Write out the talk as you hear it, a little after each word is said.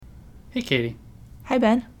Hey, Katie. Hi,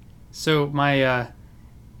 Ben. So my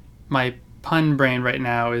pun brain right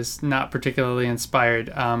now is not particularly inspired,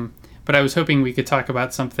 but I was hoping we could talk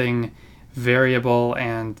about something variable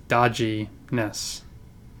and dodginess.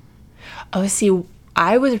 Oh, see,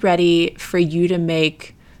 I was ready for you to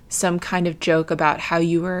make some kind of joke about how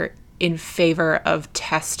you were in favor of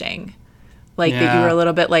testing. Like that you were a Yeah,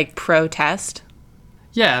 little bit like pro-test.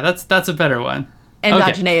 yeah, that's a better one. Okay,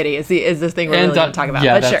 Endogeneity is the thing we're and really going to talk about.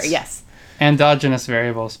 yeah, But sure, that's yes. endogenous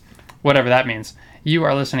variables, whatever that means. You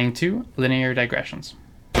are listening to Linear Digressions.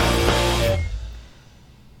 Okay,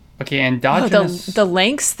 Oh, the endogenous the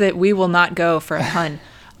lengths that we will not go for a pun.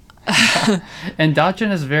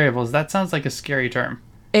 endogenous variables. That sounds like a scary term.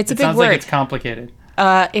 It's a It big sounds like word. it's complicated.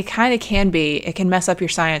 It kind of can be. It can mess up your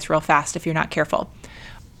science real fast if you're not careful.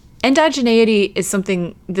 Endogeneity is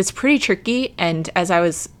something that's pretty tricky, and as I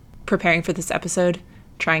was preparing for this episode,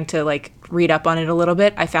 trying to like read up on it a little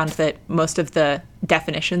bit, I found that most of the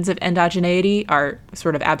definitions of endogeneity are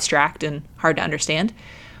sort of abstract and hard to understand.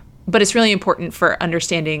 But it's really important for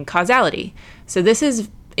understanding causality. So this is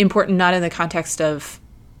important not in the context of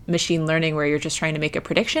machine learning where you're just trying to make a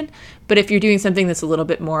prediction, but if you're doing something that's a little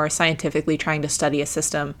bit more scientifically trying to study a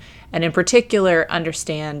system, and in particular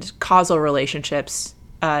understand causal relationships,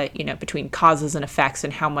 between causes and effects,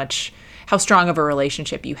 and how strong of a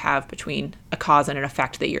relationship you have between a cause and an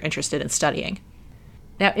effect that you're interested in studying.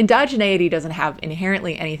 Now, endogeneity doesn't have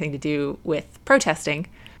inherently anything to do with protesting,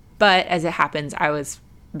 but as it happens, I was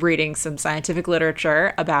reading some scientific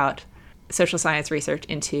literature about social science research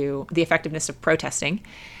into the effectiveness of protesting,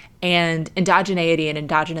 and endogeneity and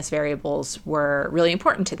endogenous variables were really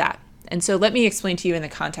important to that. And so let me explain to you in the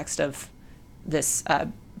context of this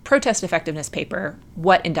protest effectiveness paper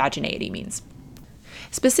what endogeneity means.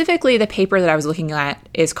 Specifically, the paper that I was looking at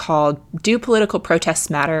is called Do Political Protests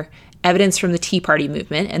Matter? Evidence from the Tea Party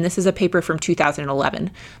Movement, and this is a paper from 2011.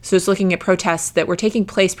 So it's looking at protests that were taking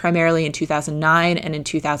place primarily in 2009 and in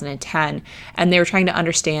 2010, and they were trying to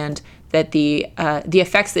understand that the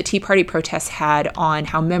effects that Tea Party protests had on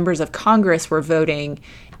how members of Congress were voting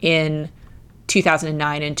in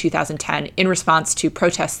 2009 and 2010 in response to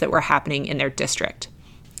protests that were happening in their district.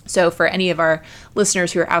 So for any of our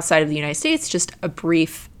listeners who are outside of the United States, just a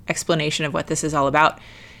brief explanation of what this is all about.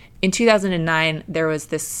 In 2009, there was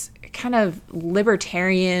this kind of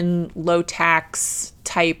libertarian, low-tax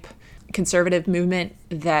type conservative movement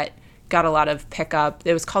that got a lot of pickup.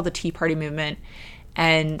 It was called the Tea Party movement,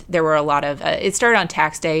 and there were a lot of it started on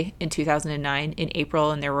tax day in 2009 in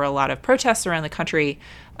April, and there were a lot of protests around the country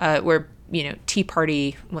where Tea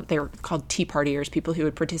Party, what they were called Tea Partiers, people who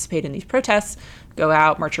would participate in these protests, go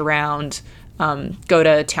out, march around, go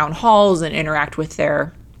to town halls and interact with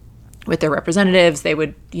their representatives. They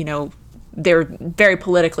would, they're very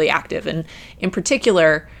politically active, and in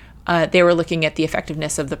particular, they were looking at the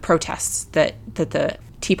effectiveness of the protests that the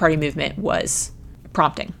Tea Party movement was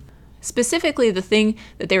prompting. Specifically, the thing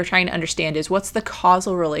that they were trying to understand is what's the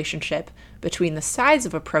causal relationship between the size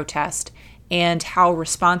of a protest and how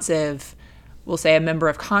responsive, we'll say, a member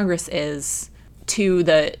of Congress is to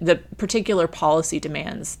the particular policy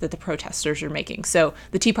demands that the protesters are making. So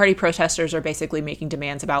the Tea Party protesters are basically making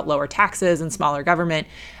demands about lower taxes and smaller government.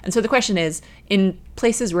 And so the question is, in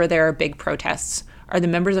places where there are big protests, are the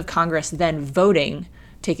members of Congress then voting,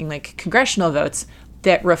 taking like congressional votes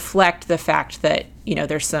that reflect the fact that,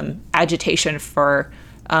 there's some agitation for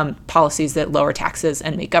policies that lower taxes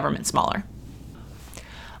and make government smaller?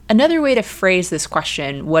 Another way to phrase this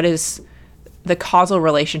question, what is the causal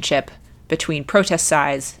relationship between protest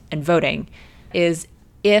size and voting, is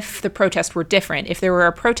if the protest were different, if there were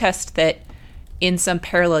a protest that in some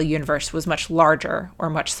parallel universe was much larger or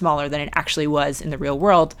much smaller than it actually was in the real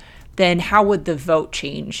world, then how would the vote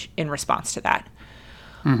change in response to that?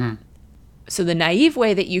 Mm-hmm. So the naive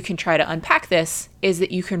way that you can try to unpack this is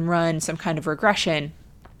that you can run some kind of regression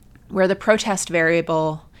where the protest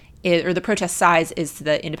variable or the protest size is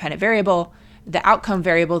the independent variable. The outcome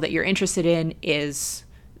variable that you're interested in is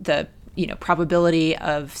the probability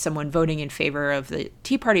of someone voting in favor of the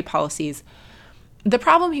Tea Party policies. The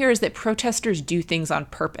problem here is that protesters do things on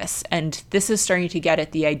purpose, and this is starting to get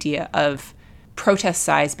at the idea of protest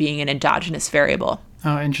size being an endogenous variable.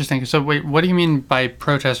 Oh, interesting. So wait, what do you mean by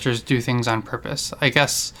protesters do things on purpose? I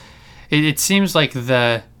guess it seems like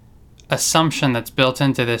the assumption that's built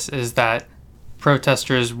into this is that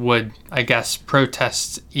protesters would, I guess,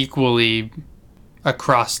 protest equally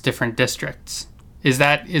across different districts. Is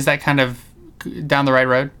that kind of down the right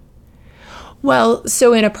road? Well,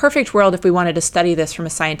 so in a perfect world, if we wanted to study this from a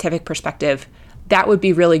scientific perspective, that would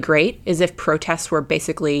be really great, is if protests were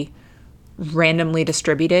basically randomly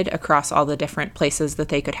distributed across all the different places that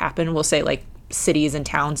they could happen. We'll say like cities and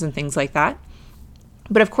towns and things like that.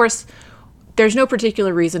 But of course, there's no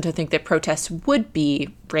particular reason to think that protests would be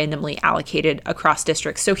randomly allocated across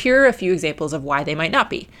districts. So here are a few examples of why they might not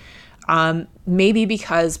be. Maybe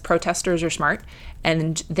because protesters are smart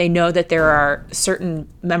and they know that there are certain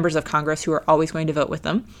members of Congress who are always going to vote with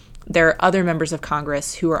them. There are other members of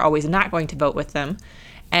Congress who are always not going to vote with them.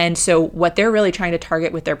 And so what they're really trying to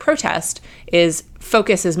target with their protest is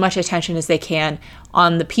focus as much attention as they can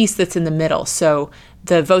on the piece that's in the middle. So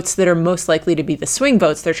the votes that are most likely to be the swing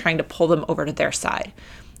votes, they're trying to pull them over to their side.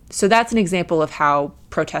 So that's an example of how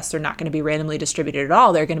protests are not going to be randomly distributed at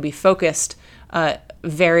all. They're going to be focused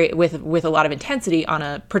with a lot of intensity on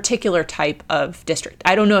a particular type of district.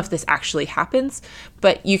 I don't know if this actually happens,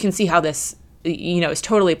 but you can see how this, is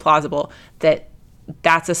totally plausible that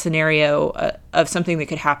that's a scenario of something that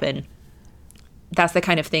could happen. That's the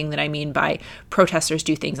kind of thing that I mean by protesters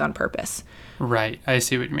do things on purpose. Right. I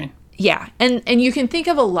see what you mean. Yeah. And you can think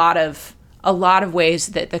of a lot of ways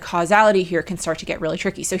that the causality here can start to get really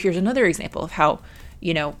tricky. So here's another example of how,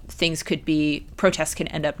 protests can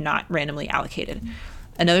end up not randomly allocated.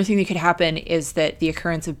 Another thing that could happen is that the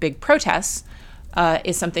occurrence of big protests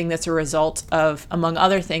is something that's a result of, among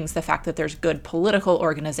other things, the fact that there's good political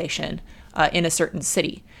organization in a certain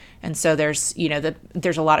city. And so there's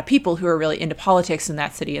a lot of people who are really into politics in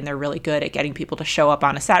that city, and they're really good at getting people to show up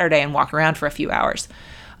on a Saturday and walk around for a few hours.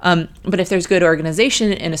 But if there's good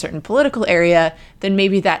organization in a certain political area, then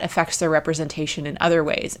maybe that affects their representation in other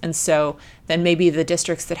ways. And so then maybe the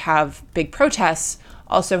districts that have big protests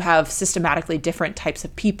also have systematically different types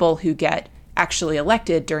of people who get actually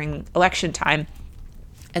elected during election time.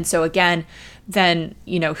 And so again, then,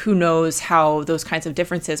 who knows how those kinds of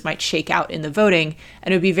differences might shake out in the voting.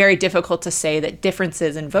 And it would be very difficult to say that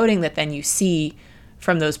differences in voting that then you see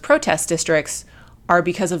from those protest districts are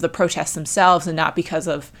because of the protests themselves and not because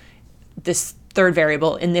of this third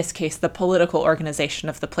variable, in this case, the political organization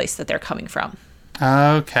of the place that they're coming from.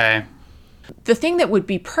 Okay. The thing that would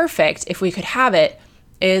be perfect if we could have it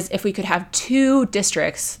is if we could have two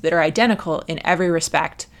districts that are identical in every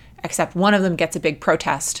respect, except one of them gets a big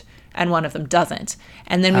protest and one of them doesn't.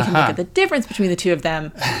 And then we can look at the difference between the two of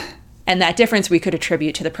them, and that difference we could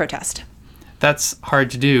attribute to the protest. That's hard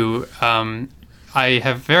to do. I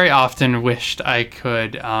have very often wished I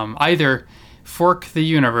could either fork the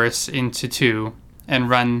universe into two and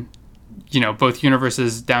run, both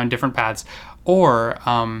universes down different paths, or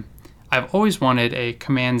I've always wanted a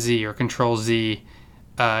Command-Z or Control-Z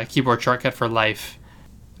keyboard shortcut for life.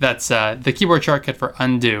 That's the keyboard shortcut for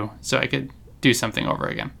undo, so I could do something over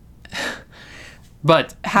again.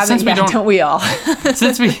 But don't we all?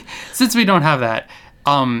 since we don't have that,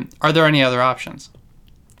 are there any other options?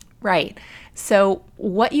 Right. So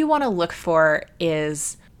what you want to look for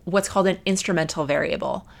is what's called an instrumental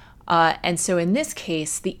variable. And so in this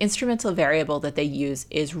case, the instrumental variable that they use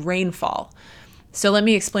is rainfall. So let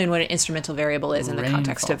me explain what an instrumental variable is in the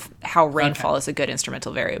context of how rainfall is a good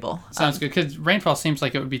instrumental variable. Sounds good, because rainfall seems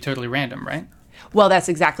like it would be totally random, right? Well, that's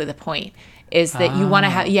exactly the point, is that you want to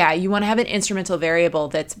have an instrumental variable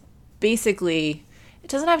that's basically, it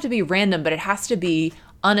doesn't have to be random, but it has to be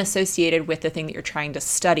unassociated with the thing that you're trying to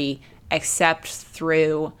study, except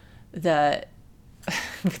through the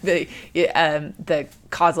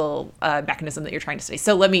causal mechanism that you're trying to study.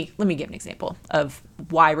 So let me give an example of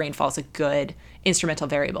why rainfall is a good instrumental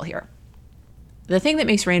variable here. The thing that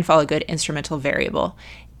makes rainfall a good instrumental variable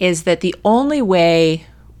is that the only way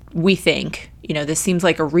we think, this seems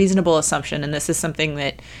like a reasonable assumption, and this is something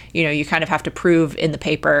that, you kind of have to prove in the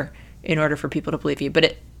paper in order for people to believe you,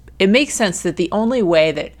 but it makes sense that the only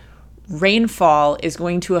way that rainfall is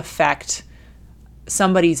going to affect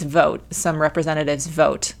somebody's vote, some representative's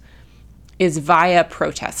vote, is via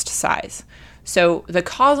protest size. So the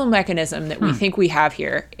causal mechanism that we think we have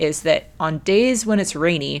here is that on days when it's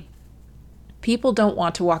rainy, people don't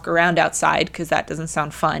want to walk around outside because that doesn't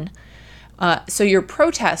sound fun. So your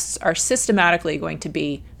protests are systematically going to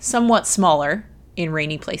be somewhat smaller in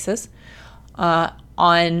rainy places.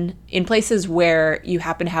 In places where you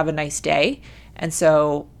happen to have a nice day, and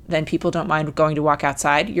so then people don't mind going to walk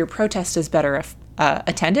outside, your protest is better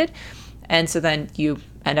attended, and so then you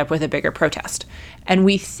end up with a bigger protest. And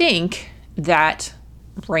we think that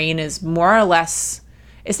rain is more or less,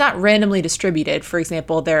 it's not randomly distributed. For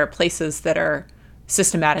example, there are places that are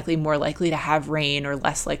systematically more likely to have rain or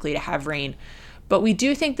less likely to have rain. But we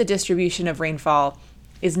do think the distribution of rainfall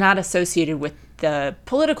is not associated with the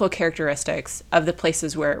political characteristics of the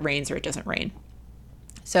places where it rains or it doesn't rain.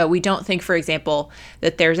 So we don't think, for example,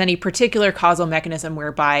 that there's any particular causal mechanism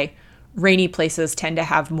whereby rainy places tend to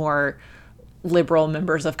have more liberal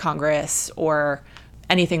members of Congress or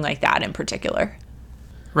anything like that in particular.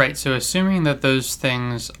 Right. So assuming that those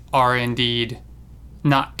things are indeed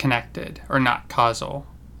not connected or not causal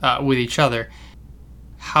with each other,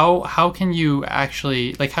 how can you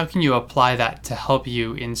actually, like, how can you apply that to help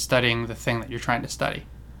you in studying the thing that you're trying to study?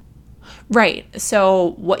 Right.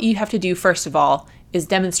 So what you have to do, first of all, is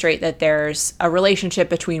demonstrate that there's a relationship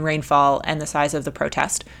between rainfall and the size of the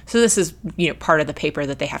protest. So this is, part of the paper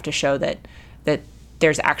that they have to show that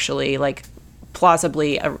there's actually, like,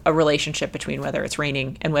 plausibly a relationship between whether it's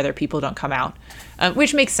raining and whether people don't come out,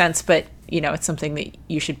 which makes sense, but, it's something that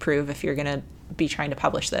you should prove if you're going to be trying to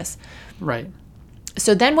publish this. Right.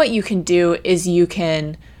 So then what you can do is you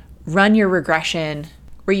can run your regression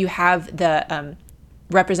where you have the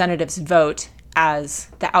representatives vote as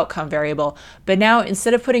the outcome variable. But now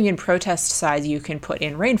instead of putting in protest size, you can put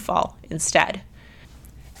in rainfall instead.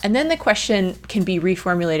 And then the question can be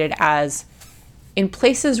reformulated as, in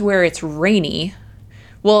places where it's rainy,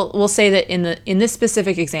 we'll say that in this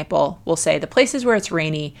specific example, we'll say the places where it's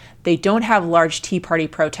rainy, they don't have large Tea Party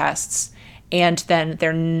protests, and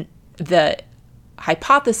then the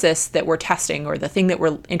hypothesis that we're testing, or the thing that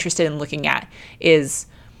we're interested in looking at, is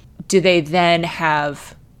do they then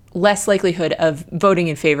have less likelihood of voting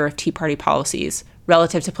in favor of Tea Party policies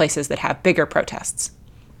relative to places that have bigger protests?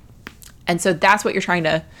 And so that's what you're trying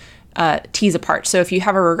to tease apart. So if you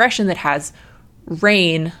have a regression that has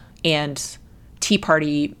rain and Tea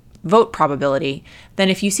Party vote probability, then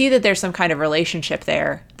if you see that there's some kind of relationship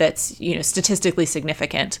there that's, statistically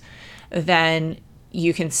significant, then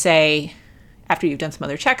you can say, after you've done some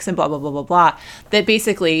other checks and blah, blah, blah, blah, blah, that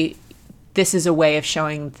basically this is a way of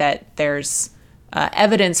showing that there's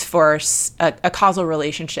evidence for a causal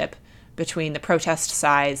relationship between the protest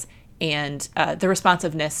size and the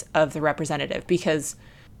responsiveness of the representative, because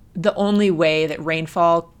the only way that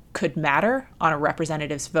rainfall could matter on a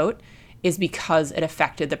representative's vote is because it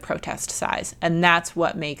affected the protest size. And that's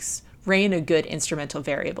what makes rain a good instrumental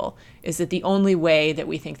variable, is that the only way that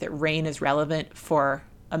we think that rain is relevant for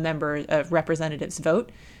a representative's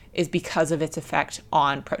vote is because of its effect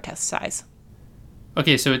on protest size.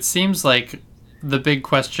 Okay, so it seems like the big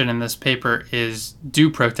question in this paper is, do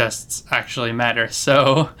protests actually matter?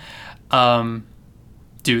 So,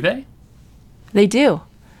 do they? They do.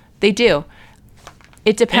 They do.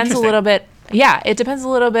 It depends a little bit. Yeah, it depends a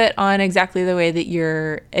little bit on exactly the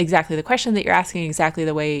question that you're asking, exactly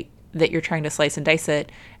the way that you're trying to slice and dice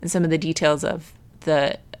it, and some of the details of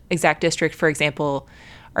the exact district. For example,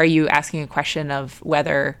 are you asking a question of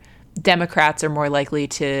whether Democrats are more likely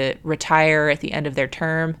to retire at the end of their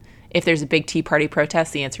term? If there's a big Tea Party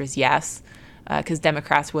protest, the answer is yes, because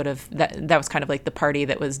Democrats would have, that was kind of like the party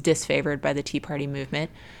that was disfavored by the Tea Party movement.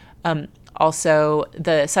 Also,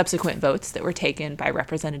 the subsequent votes that were taken by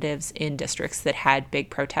representatives in districts that had big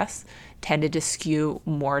protests tended to skew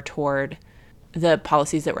more toward the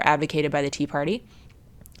policies that were advocated by the Tea Party.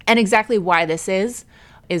 And exactly why this is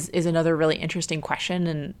another really interesting question.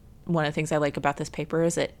 And one of the things I like about this paper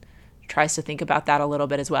is it tries to think about that a little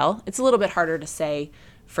bit as well. It's a little bit harder to say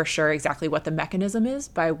for sure exactly what the mechanism is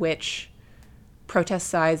by which protest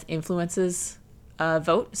size influences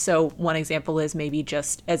vote. So one example is maybe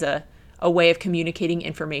just as a way of communicating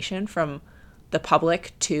information from the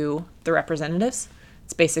public to the representatives.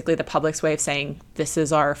 It's basically the public's way of saying, this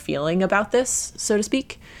is our feeling about this, so to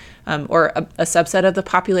speak, or a subset of the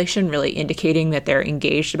population really indicating that they're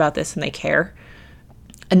engaged about this and they care.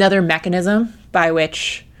 Another mechanism by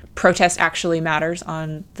which protest actually matters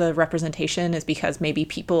on the representation is because maybe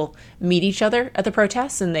people meet each other at the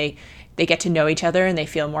protests and they get to know each other and they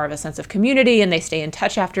feel more of a sense of community and they stay in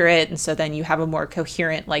touch after it. And so then you have a more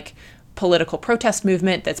coherent, like, political protest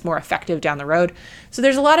movement that's more effective down the road. So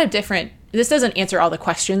there's a lot of different, this doesn't answer all the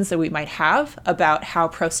questions that we might have about how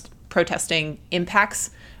protesting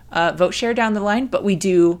impacts vote share down the line, but we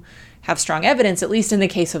do have strong evidence, at least in the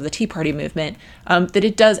case of the Tea Party movement, that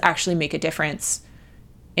it does actually make a difference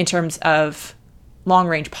in terms of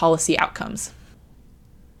long-range policy outcomes.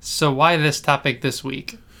 So why this topic this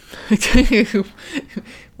week?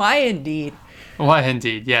 Why indeed? Why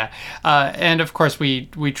indeed, yeah. And of course, we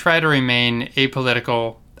try to remain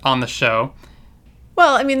apolitical on the show.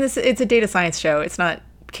 Well, I mean, it's a data science show. It's not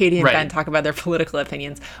Katie and Ben talk about their political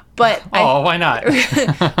opinions. But why not?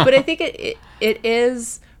 But I think it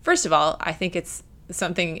is, first of all, I think it's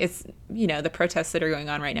something, it's, the protests that are going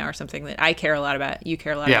on right now are something that I care a lot about. You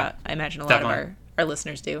care a lot about. I imagine a lot of our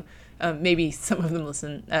listeners do. Maybe some of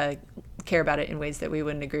them care about it in ways that we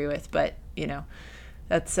wouldn't agree with, but,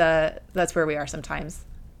 that's where we are sometimes.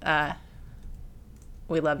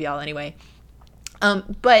 We love y'all anyway.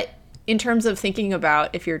 But in terms of thinking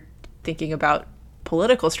about if you're thinking about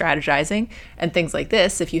political strategizing and things like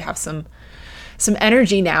this, if you have some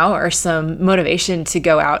energy now or some motivation to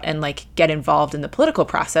go out and like get involved in the political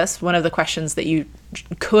process, one of the questions that you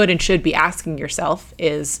could and should be asking yourself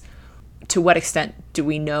is, to what extent do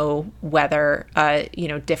we know whether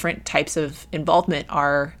different types of involvement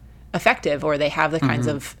are effective, or they have the kinds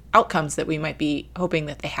of outcomes that we might be hoping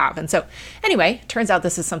that they have? And so anyway, turns out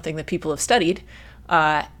this is something that people have studied,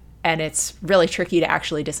 and it's really tricky to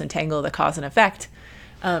actually disentangle the cause and effect.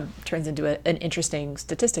 Turns into an interesting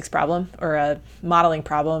statistics problem, or a modeling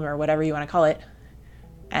problem, or whatever you want to call it.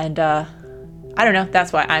 And I don't know,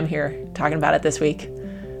 that's why I'm here talking about it this week.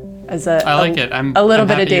 I like it. I'm a little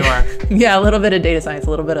bit of data. Yeah, a little bit of data science, a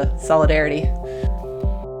little bit of solidarity.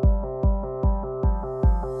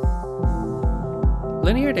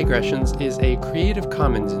 Linear Digressions is a Creative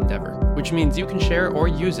Commons endeavor, which means you can share or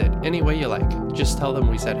use it any way you like. Just tell them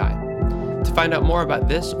we said hi. To find out more about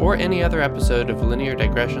this or any other episode of Linear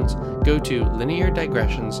Digressions, go to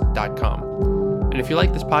lineardigressions.com. And if you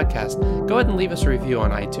like this podcast, go ahead and leave us a review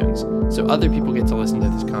on iTunes so other people get to listen to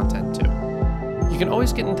this content too. You can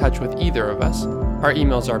always get in touch with either of us. Our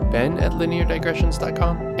emails are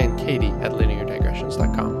ben@lineardigressions.com and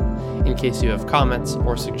katie@lineardigressions.com in case you have comments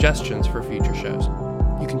or suggestions for future shows.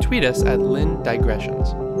 You can tweet us at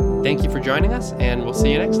lindigressions. Thank you for joining us, and we'll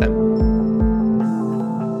see you next time.